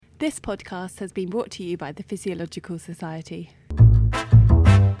This podcast has been brought to you by the Physiological Society.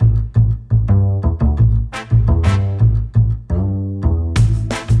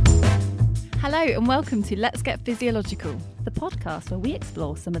 Hello and welcome to Let's Get Physiological, the podcast where we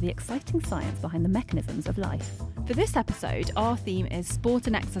explore some of the exciting science behind the mechanisms of life. For this episode, our theme is sport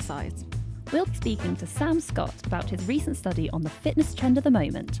and exercise. We'll be speaking to Sam Scott about his recent study on the fitness trend of the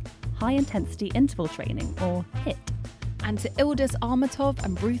moment, high-intensity interval training, or HIIT. And to Ildis Armatov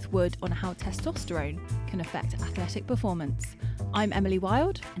and Ruth Wood on how testosterone can affect athletic performance. I'm Emily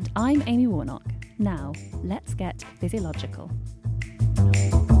Wild. And I'm Amy Warnock. Now, let's get physiological.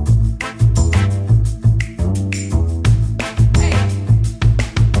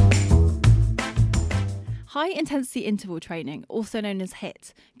 High-intensity interval training, also known as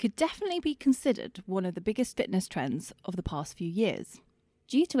HIIT, could definitely be considered one of the biggest fitness trends of the past few years.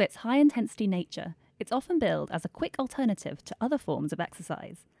 Due to its high-intensity nature, it's often billed as a quick alternative to other forms of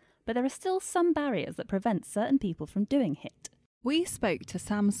exercise, but there are still some barriers that prevent certain people from doing HIIT. We spoke to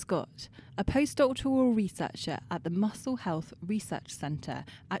Sam Scott, a postdoctoral researcher at the Muscle Health Research Centre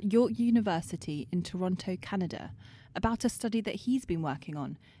at York University in Toronto, Canada, about a study that he's been working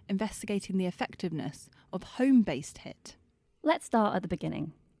on, investigating the effectiveness of home-based HIIT. Let's start at the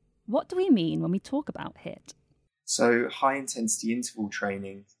beginning. What do we mean when we talk about HIIT? So high-intensity interval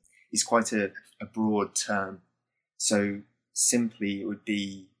training is quite a broad term. So simply it would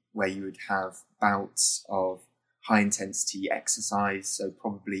be where you would have bouts of high-intensity exercise, so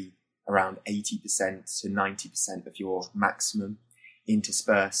probably around 80% to 90% of your maximum,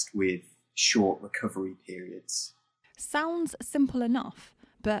 interspersed with short recovery periods. Sounds simple enough,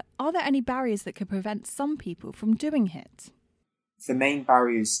 but are there any barriers that could prevent some people from doing HIIT? The main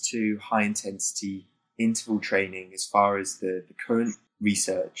barriers to high-intensity interval training, as far as the current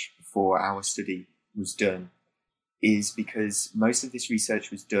research before our study was done, is because most of this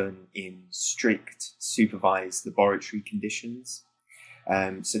research was done in strict supervised laboratory conditions.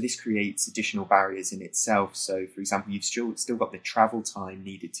 So this creates additional barriers in itself. So, for example, you've still got the travel time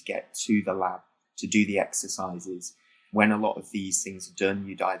needed to get to the lab to do the exercises. When a lot of these things are done,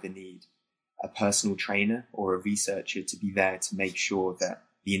 you'd either need a personal trainer or a researcher to be there to make sure that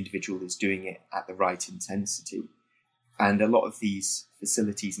the individual is doing it at the right intensity. And a lot of these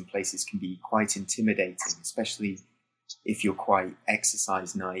facilities and places can be quite intimidating, especially if you're quite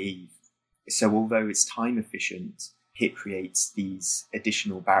exercise naive. So although it's time efficient, HIIT creates these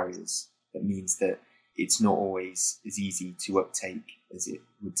additional barriers that means that it's not always as easy to uptake as it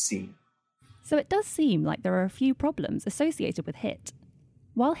would seem. So it does seem like there are a few problems associated with HIIT.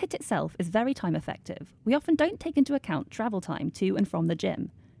 While HIIT itself is very time effective, we often don't take into account travel time to and from the gym,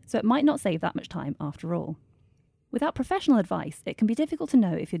 so it might not save that much time after all. Without professional advice, it can be difficult to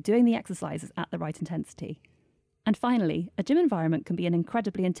know if you're doing the exercises at the right intensity. And finally, a gym environment can be an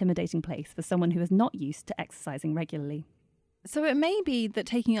incredibly intimidating place for someone who is not used to exercising regularly. So it may be that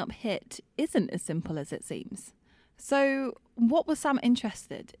taking up HIIT isn't as simple as it seems. So what was Sam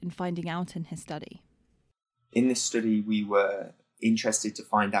interested in finding out in his study? In this study, we were interested to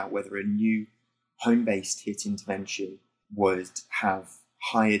find out whether a new home-based HIIT intervention would have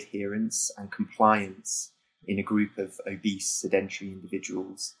high adherence and compliance in a group of obese sedentary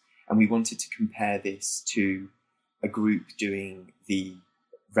individuals. And we wanted to compare this to a group doing the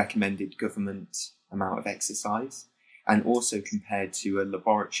recommended government amount of exercise, and also compared to a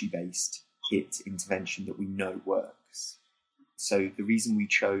laboratory-based HIIT intervention that we know works. So the reason we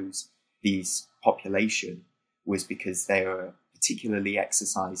chose these population was because they are a particularly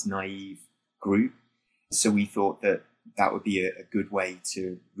exercise naive group. So we thought that that would be a good way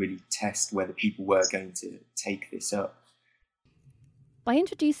to really test whether people were going to take this up. By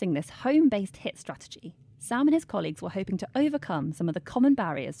introducing this home-based HIIT strategy, Sam and his colleagues were hoping to overcome some of the common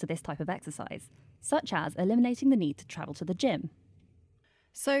barriers to this type of exercise, such as eliminating the need to travel to the gym.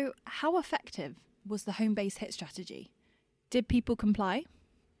 So how effective was the home-based HIIT strategy? Did people comply?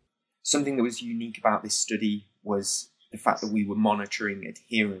 Something that was unique about this study was the fact that we were monitoring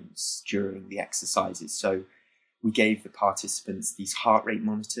adherence during the exercises. So we gave the participants these heart rate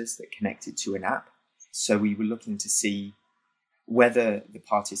monitors that connected to an app. So we were looking to see whether the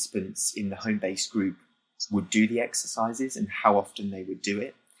participants in the home-based group would do the exercises and how often they would do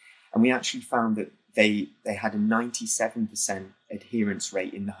it. And we actually found that they had a 97% adherence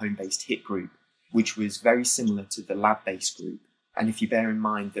rate in the home-based HIIT group, which was very similar to the lab-based group. And if you bear in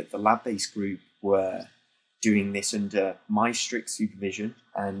mind that the lab-based group were doing this under my strict supervision,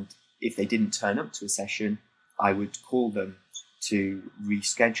 and if they didn't turn up to a session, I would call them to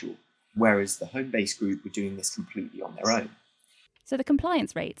reschedule, whereas the home-based group were doing this completely on their own. So the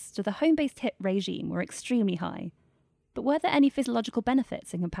compliance rates to the home-based HIIT regime were extremely high. But were there any physiological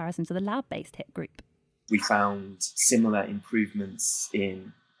benefits in comparison to the lab-based HIIT group? We found similar improvements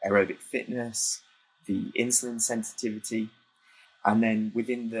in aerobic fitness, the insulin sensitivity, and then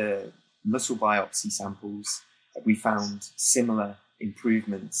within the muscle biopsy samples, we found similar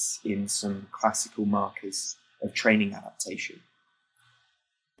improvements in some classical markers of training adaptation.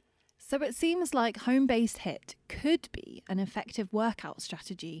 So it seems like home-based HIIT could be an effective workout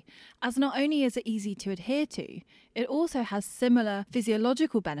strategy, as not only is it easy to adhere to, it also has similar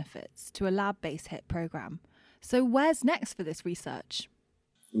physiological benefits to a lab-based HIIT program. So where's next for this research?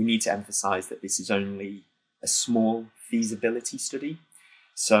 We need to emphasize that this is only a small feasibility study.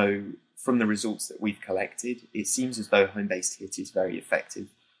 So from the results that we've collected, it seems as though home-based HIIT is very effective,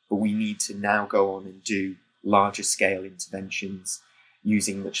 but we need to now go on and do larger scale interventions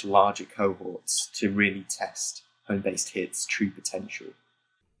using much larger cohorts to really test home-based HIIT's true potential.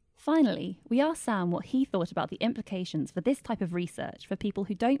 Finally, we asked Sam what he thought about the implications for this type of research for people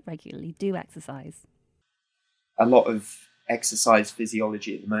who don't regularly do exercise. A lot of exercise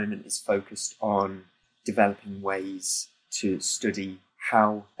physiology at the moment is focused on developing ways to study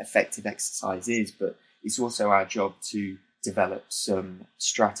how effective exercise is, but it's also our job to develop some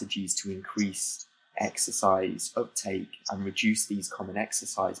strategies to increase exercise uptake and reduce these common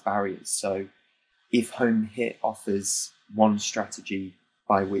exercise barriers. So if home HIIT offers one strategy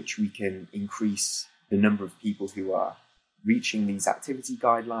by which we can increase the number of people who are reaching these activity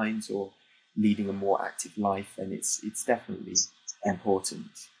guidelines or leading a more active life, then it's definitely important.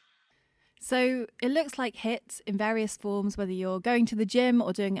 So it looks like HIIT in various forms, whether you're going to the gym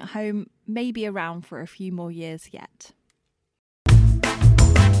or doing it at home, may be around for a few more years yet.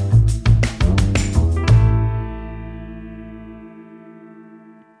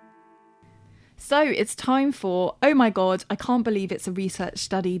 So it's time for, oh my God, I can't believe it's a research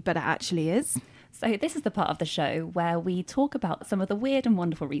study, but it actually is. So this is the part of the show where we talk about some of the weird and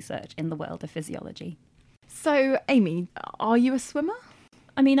wonderful research in the world of physiology. So, Amy, are you a swimmer?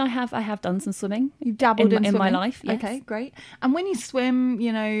 I mean, I have done some swimming. You've dabbled in my swimming? life, yes. Okay, great. And when you swim,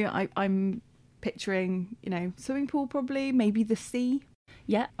 I'm picturing, swimming pool probably, maybe the sea.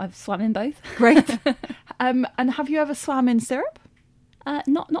 Yeah, I've swum in both. Great. And have you ever swam in syrup?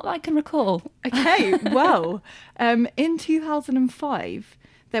 Not that I can recall. Okay, well, in 2005,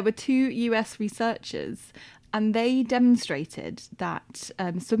 there were 2 US researchers and they demonstrated that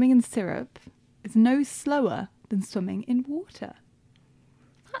swimming in syrup is no slower than swimming in water.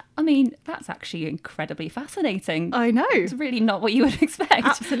 I mean, that's actually incredibly fascinating. I know. It's really not what you would expect.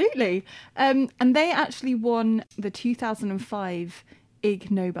 Absolutely. And they actually won the 2005 Ig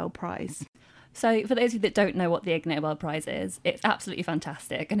Nobel Prize. So for those of you that don't know what the Ig Nobel Prize is, it's absolutely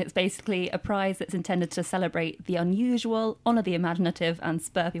fantastic. And it's basically a prize that's intended to celebrate the unusual, honour the imaginative and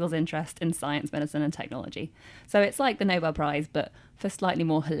spur people's interest in science, medicine and technology. So it's like the Nobel Prize, but for slightly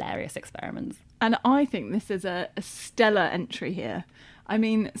more hilarious experiments. And I think this is a stellar entry here. I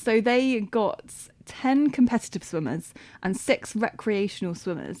mean, so they got 10 competitive swimmers and 6 recreational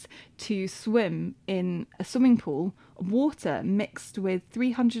swimmers to swim in a swimming pool of water mixed with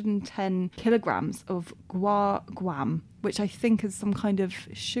 310 kilograms of guar, which I think is some kind of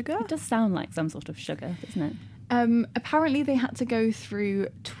sugar. It does sound like some sort of sugar, doesn't it? Apparently they had to go through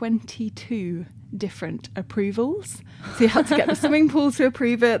 22 different approvals. So you had to get the swimming pool to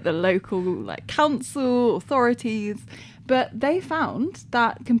approve it, the local council, authorities. But they found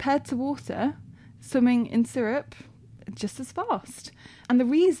that compared to water, swimming in syrup just as fast. And the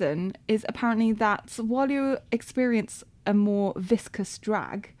reason is apparently that while you experience a more viscous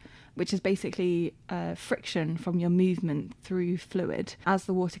drag, which is basically friction from your movement through fluid, as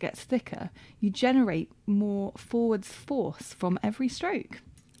the water gets thicker, you generate more forwards force from every stroke.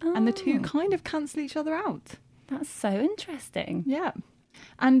 Oh. And the two kind of cancel each other out. That's so interesting. Yeah.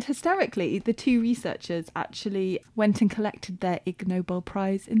 And hysterically, the 2 researchers actually went and collected their Ig Nobel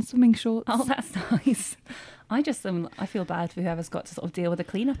Prize in swimming shorts. Oh, that's nice. I feel bad for whoever's got to sort of deal with the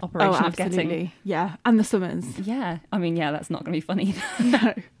cleanup operation of getting... Yeah, and the swimmers. Yeah. I mean, yeah, that's not going to be funny.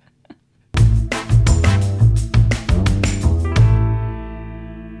 No.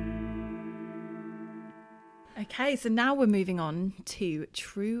 Okay, so now we're moving on to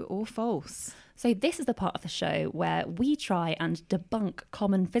true or false. So this is the part of the show where we try and debunk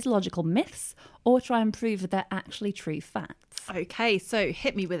common physiological myths or try and prove that they're actually true facts. Okay, so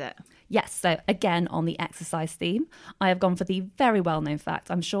hit me with it. Yes, so again on the exercise theme, I have gone for the very well-known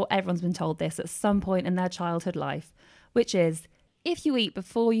fact. I'm sure everyone's been told this at some point in their childhood life, which is if you eat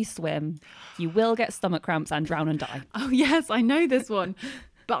before you swim, you will get stomach cramps and drown and die. Oh yes, I know this one.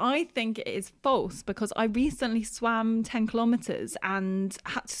 but I think it is false because I recently swam 10 kilometres and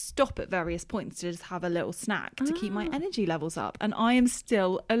had to stop at various points to just have a little snack to keep my energy levels up, and I am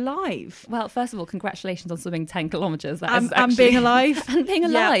still alive. Well, first of all, congratulations on swimming 10 kilometres. And being alive. And being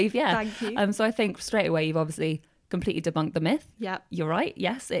alive, yeah. Thank you. So I think straight away you've obviously completely debunked the myth. Yeah. You're right.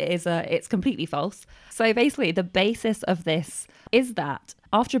 Yes, it is. It's completely false. So basically the basis of this is that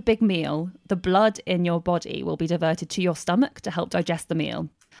after a big meal, the blood in your body will be diverted to your stomach to help digest the meal.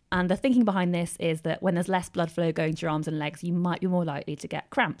 And the thinking behind this is that when there's less blood flow going to your arms and legs, you might be more likely to get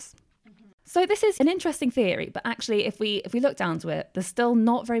cramps. So this is an interesting theory, but actually if we look down to it, there's still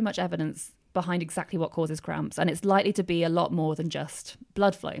not very much evidence behind exactly what causes cramps, and it's likely to be a lot more than just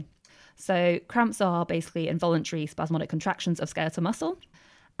blood flow. So cramps are basically involuntary spasmodic contractions of skeletal muscle.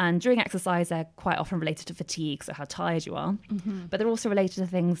 And during exercise, they're quite often related to fatigue, so how tired you are. But they're also related to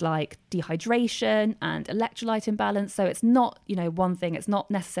things like dehydration and electrolyte imbalance. So it's not, one thing. It's not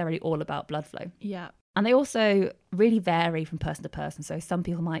necessarily all about blood flow. Yeah. And they also really vary from person to person. So some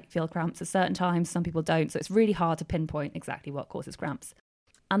people might feel cramps at certain times, some people don't. So it's really hard to pinpoint exactly what causes cramps.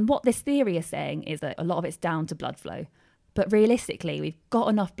 And what this theory is saying is that a lot of it's down to blood flow. But realistically, we've got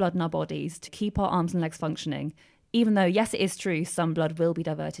enough blood in our bodies to keep our arms and legs functioning, even though, yes, it is true, some blood will be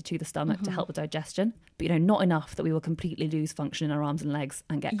diverted to the stomach to help with digestion, but, not enough that we will completely lose function in our arms and legs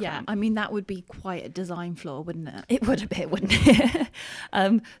and get cramp. I mean, that would be quite a design flaw, wouldn't it? It would a bit, wouldn't it?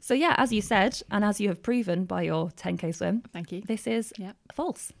 So, yeah, as you said, and as you have proven by your 10K swim, Thank you. this is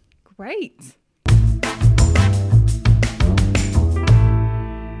false. Great.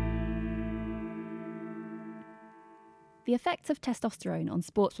 The effects of testosterone on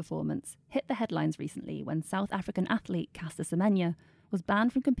sports performance hit the headlines recently when South African athlete Caster Semenya was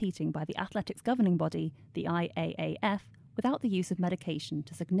banned from competing by the athletics governing body, the IAAF, without the use of medication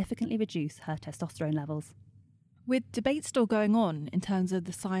to significantly reduce her testosterone levels. With debate still going on in terms of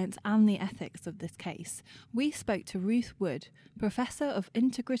the science and the ethics of this case, we spoke to Ruth Wood, Professor of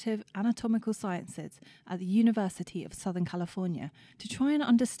Integrative Anatomical Sciences at the University of Southern California, to try and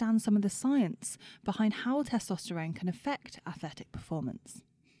understand some of the science behind how testosterone can affect athletic performance.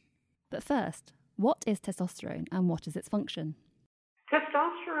 But first, what is testosterone and what is its function?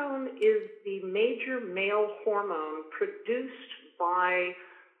 Testosterone is the major male hormone produced by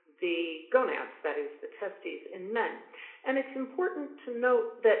the gonads, that is, the testes in men. And it's important to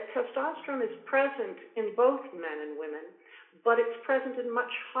note that testosterone is present in both men and women, but it's present in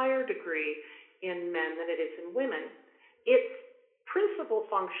much higher degree in men than it is in women. Its principal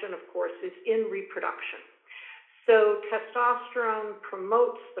function, of course, is in reproduction. So testosterone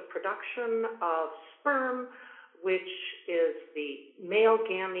promotes the production of sperm, which is the male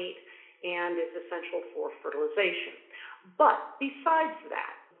gamete and is essential for fertilization. But besides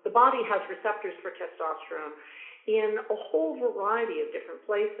that, the body has receptors for testosterone in a whole variety of different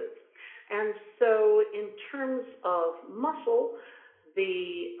places. And so in terms of muscle,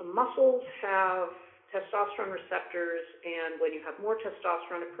 the muscles have testosterone receptors, and when you have more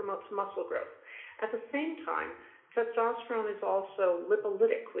testosterone, it promotes muscle growth. At the same time, testosterone is also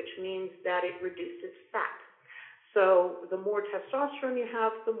lipolytic, which means that it reduces fat. So the more testosterone you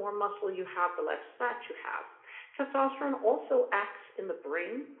have, the more muscle you have, the less fat you have. Testosterone also acts in the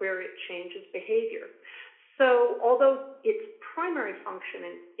brain, where it changes behavior. So although its primary function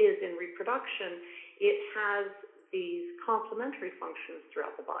is in reproduction, it has these complementary functions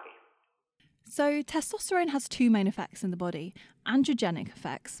throughout the body. So testosterone has two main effects in the body: androgenic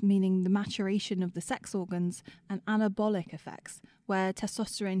effects, meaning the maturation of the sex organs, and anabolic effects, where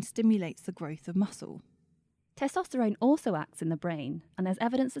testosterone stimulates the growth of muscle. Testosterone also acts in the brain, and there's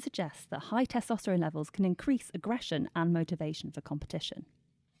evidence that suggests that high testosterone levels can increase aggression and motivation for competition.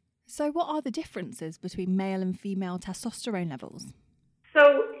 So what are the differences between male and female testosterone levels?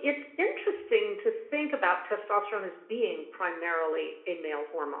 So it's interesting to think about testosterone as being primarily a male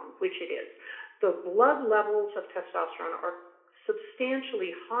hormone, which it is. The blood levels of testosterone are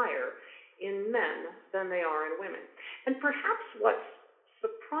substantially higher in men than they are in women. And perhaps what's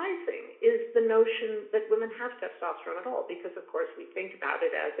surprising is the notion that women have testosterone at all, because of course we think about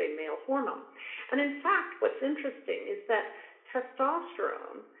it as a male hormone. And in fact, what's interesting is that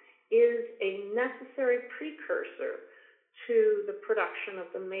testosterone is a necessary precursor to the production of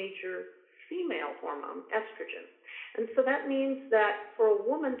the major female hormone, estrogen. And so that means that for a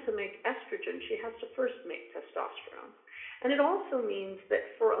woman to make estrogen, she has to first make testosterone. And it also means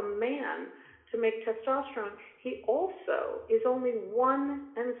that for a man to make testosterone, he also is only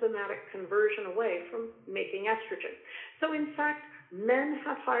one enzymatic conversion away from making estrogen. So in fact, men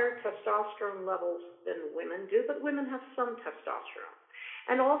have higher testosterone levels than women do, but women have some testosterone.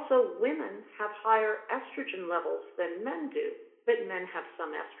 And also women have higher estrogen levels than men do, but men have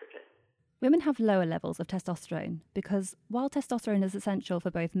some estrogen. Women have lower levels of testosterone because while testosterone is essential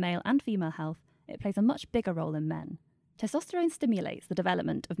for both male and female health, it plays a much bigger role in men. Testosterone stimulates the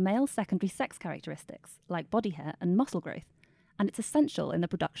development of male secondary sex characteristics like body hair and muscle growth, and it's essential in the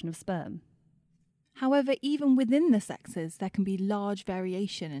production of sperm. However, even within the sexes, there can be large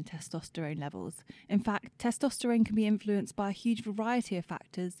variation in testosterone levels. In fact, testosterone can be influenced by a huge variety of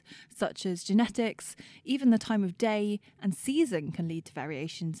factors, such as genetics, even the time of day, and season can lead to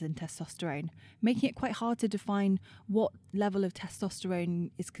variations in testosterone, making it quite hard to define what level of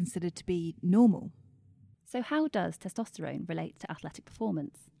testosterone is considered to be normal. So how does testosterone relate to athletic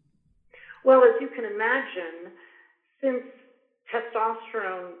performance? Well, as you can imagine, since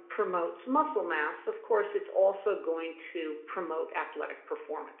testosterone promotes muscle mass, of course, it's also going to promote athletic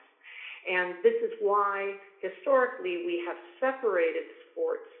performance. And this is why, historically, we have separated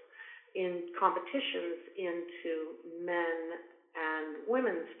sports in competitions into men and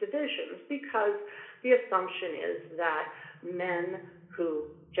women's divisions, because the assumption is that men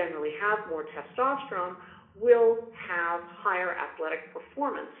who generally have more testosterone will have higher athletic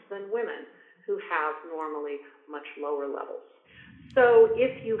performance than women who have normally much lower levels. So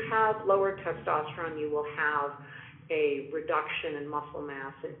if you have lower testosterone, you will have a reduction in muscle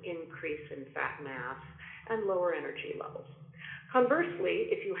mass, an increase in fat mass, and lower energy levels.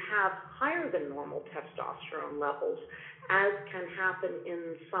 Conversely, if you have higher than normal testosterone levels, as can happen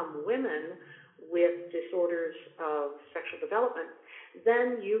in some women with disorders of sexual development,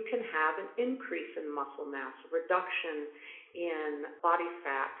 then you can have an increase in muscle mass, a reduction in body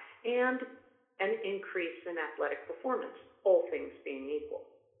fat, and an increase in athletic performance, all things being equal.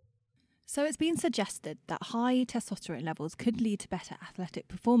 So it's been suggested that high testosterone levels could lead to better athletic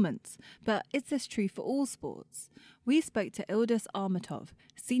performance. But is this true for all sports? We spoke to Ildis Armatov,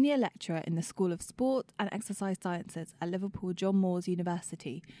 Senior Lecturer in the School of Sport and Exercise Sciences at Liverpool John Moores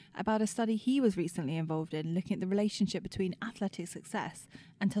University, about a study he was recently involved in looking at the relationship between athletic success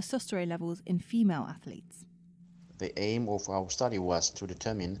and testosterone levels in female athletes. The aim of our study was to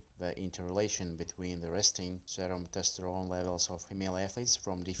determine the interrelation between the resting serum testosterone levels of female athletes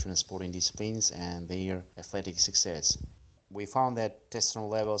from different sporting disciplines and their athletic success. We found that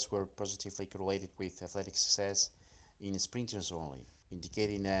testosterone levels were positively correlated with athletic success in sprinters only,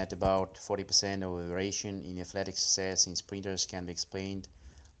 indicating that about 40% of the variation in athletic success in sprinters can be explained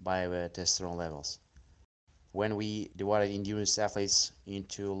by the testosterone levels. When we divided endurance athletes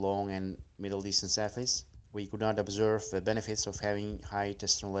into long and middle distance athletes, we could not observe the benefits of having high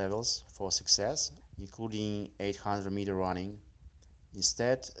testosterone levels for success, including 800-meter running.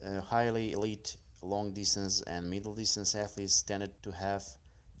 Instead, highly elite long-distance and middle-distance athletes tended to have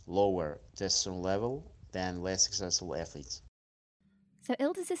lower testosterone level than less successful athletes. So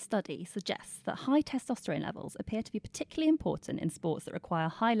Ildis' study suggests that high testosterone levels appear to be particularly important in sports that require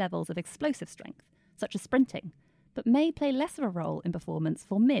high levels of explosive strength, such as sprinting, but may play less of a role in performance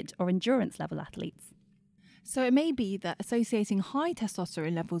for mid- or endurance-level athletes. So it may be that associating high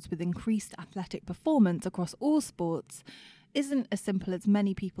testosterone levels with increased athletic performance across all sports isn't as simple as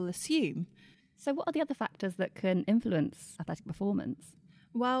many people assume. So what are the other factors that can influence athletic performance?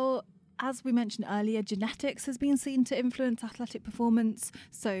 Well, as we mentioned earlier, genetics has been seen to influence athletic performance.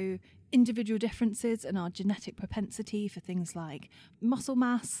 So individual differences in our genetic propensity for things like muscle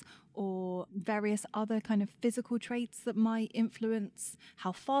mass or various other kind of physical traits that might influence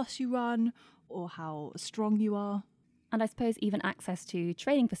how fast you run or how strong you are. And I suppose even access to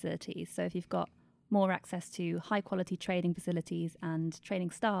training facilities. So if you've got more access to high quality training facilities and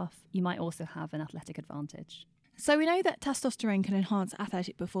training staff, you might also have an athletic advantage. So we know that testosterone can enhance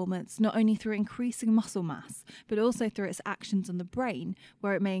athletic performance not only through increasing muscle mass, but also through its actions on the brain,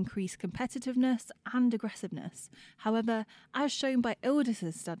 where it may increase competitiveness and aggressiveness. However, as shown by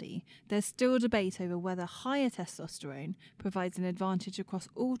Ildis' study, there's still debate over whether higher testosterone provides an advantage across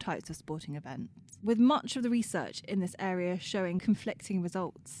all types of sporting events, with much of the research in this area showing conflicting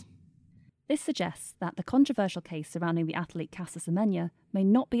results. This suggests that the controversial case surrounding the athlete Caster Semenya may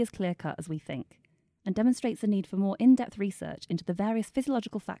not be as clear-cut as we think, and demonstrates the need for more in-depth research into the various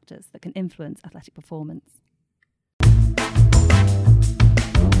physiological factors that can influence athletic performance.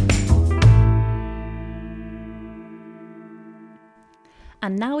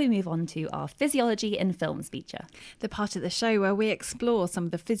 And now we move on to our Physiology in Films feature. The part of the show where we explore some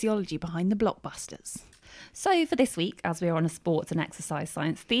of the physiology behind the blockbusters. So for this week, as we are on a sports and exercise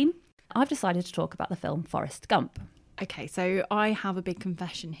science theme, I've decided to talk about the film Forrest Gump. Okay, so I have a big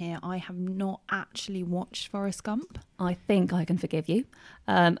confession here. I have not actually watched Forrest Gump. I think I can forgive you.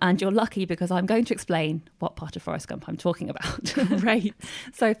 And you're lucky because I'm going to explain what part of Forrest Gump I'm talking about. Right.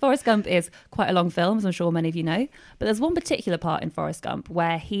 So Forrest Gump is quite a long film, as I'm sure many of you know. But there's one particular part in Forrest Gump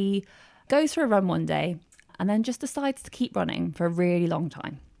where he goes for a run one day and then just decides to keep running for a really long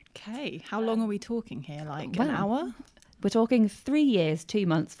time. Okay, how long are we talking here? Like Well, an hour? We're talking 3 years, 2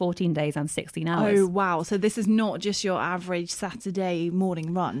 months, 14 days and 16 hours. Oh, wow. So this is not just your average Saturday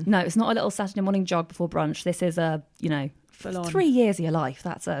morning run. No, it's not a little Saturday morning jog before brunch. This is a, Full on. 3 years of your life.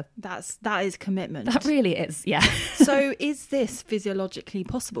 That is commitment. That really is, yeah. So is this physiologically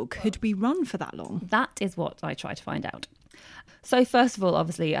possible? Could we run for that long? That is what I try to find out. So first of all,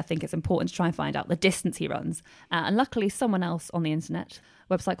 obviously, I think it's important to try and find out the distance he runs. And luckily, someone else on the internet,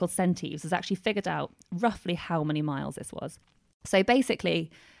 a website called Centives, has actually figured out roughly how many miles this was. So basically,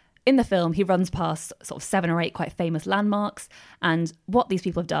 in the film, he runs past sort of 7 or 8 quite famous landmarks. And what these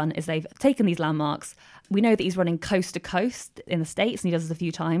people have done is they've taken these landmarks. We know that he's running coast to coast in the States, and he does this a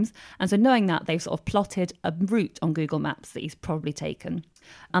few times. And so knowing that, they've sort of plotted a route on Google Maps that he's probably taken.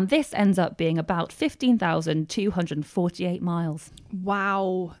 And this ends up being about 15,248 miles.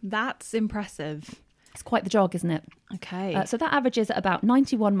 Wow, that's impressive. It's quite the jog, isn't it? Okay. So that averages at about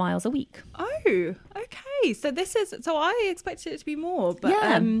 91 miles a week. Oh, okay. So I expected it to be more, but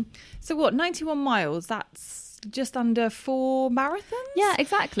Yeah. So what? 91 miles. That's just under 4 marathons. Yeah,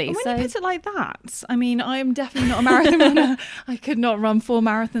 exactly. And when So you put it like that, I mean, I'm definitely not a marathon runner. I could not run 4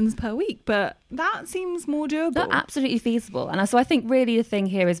 marathons per week, but that seems more doable. they're absolutely feasible. And so I think really the thing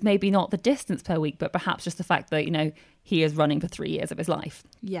here is maybe not the distance per week, but perhaps just the fact that, he is running for 3 years of his life.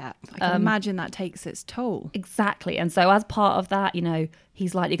 Yeah, I can imagine that takes its toll. Exactly. And so as part of that,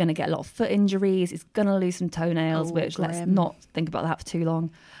 he's likely going to get a lot of foot injuries. He's going to lose some toenails, Oh, which let's grim. not think about that for too long.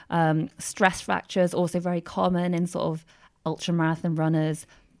 Stress fractures, also very common in sort of ultramarathon runners.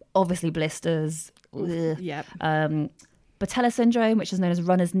 Obviously blisters. Ugh. Yep. Patella syndrome, which is known as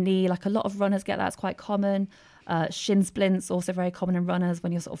runner's knee. Like a lot of runners get that. It's quite common. Shin splints, also very common in runners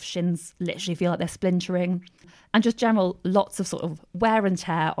when your sort of shins literally feel like they're splintering. And just general lots of sort of wear and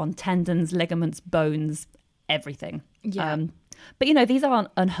tear on tendons, ligaments, bones, everything. Yeah. But, these aren't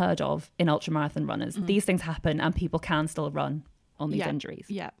unheard of in ultramarathon runners. These things happen and people can still run on these injuries.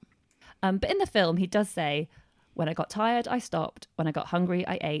 Yeah. But in the film, he does say, when I got tired, I stopped. When I got hungry,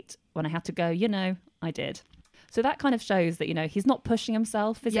 I ate. When I had to go, I did. So that kind of shows that, he's not pushing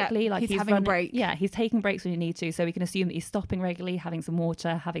himself physically. Yeah, he's having a break. Yeah, he's taking breaks when you need to. So we can assume that he's stopping regularly, having some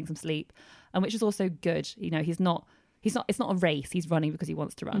water, having some sleep, and which is also good. It's not a race. He's running because he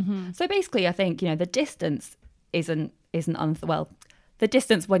wants to run. Mm-hmm. So basically, I think, the distance the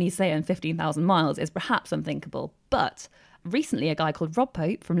distance when you say in 15,000 miles is perhaps unthinkable. But recently, a guy called Rob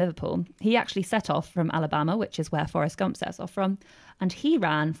Pope from Liverpool, he actually set off from Alabama, which is where Forrest Gump sets off from, and he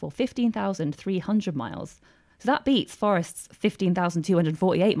ran for 15,300 miles. So that beats Forrest's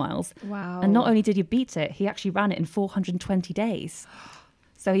 15,248 miles. Wow. And not only did he beat it, he actually ran it in 420 days.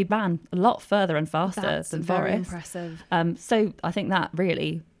 So he ran a lot further and faster That's than very Forrest. impressive. So I think that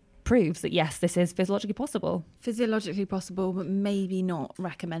really proves that, yes, this is physiologically possible. Physiologically possible, but maybe not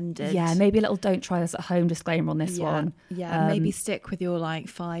recommended. Yeah, maybe a little don't try this at home disclaimer on this one. Yeah, maybe stick with your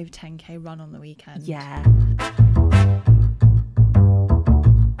 5-10K run on the weekend. Yeah.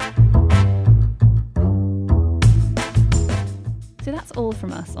 So that's all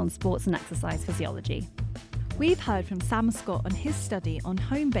from us on sports and exercise physiology. We've heard from Sam Scott on his study on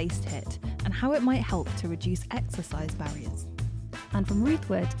home-based HIIT and how it might help to reduce exercise barriers. And from Ruth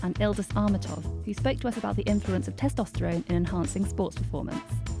Wood and Ildis Armatov, who spoke to us about the influence of testosterone in enhancing sports performance.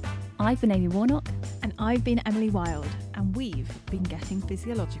 I've been Amy Warnock. And I've been Emily Wild, and we've been getting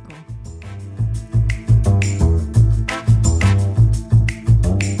physiological.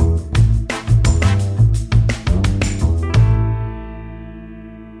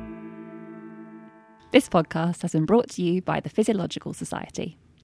 This podcast has been brought to you by the Physiological Society.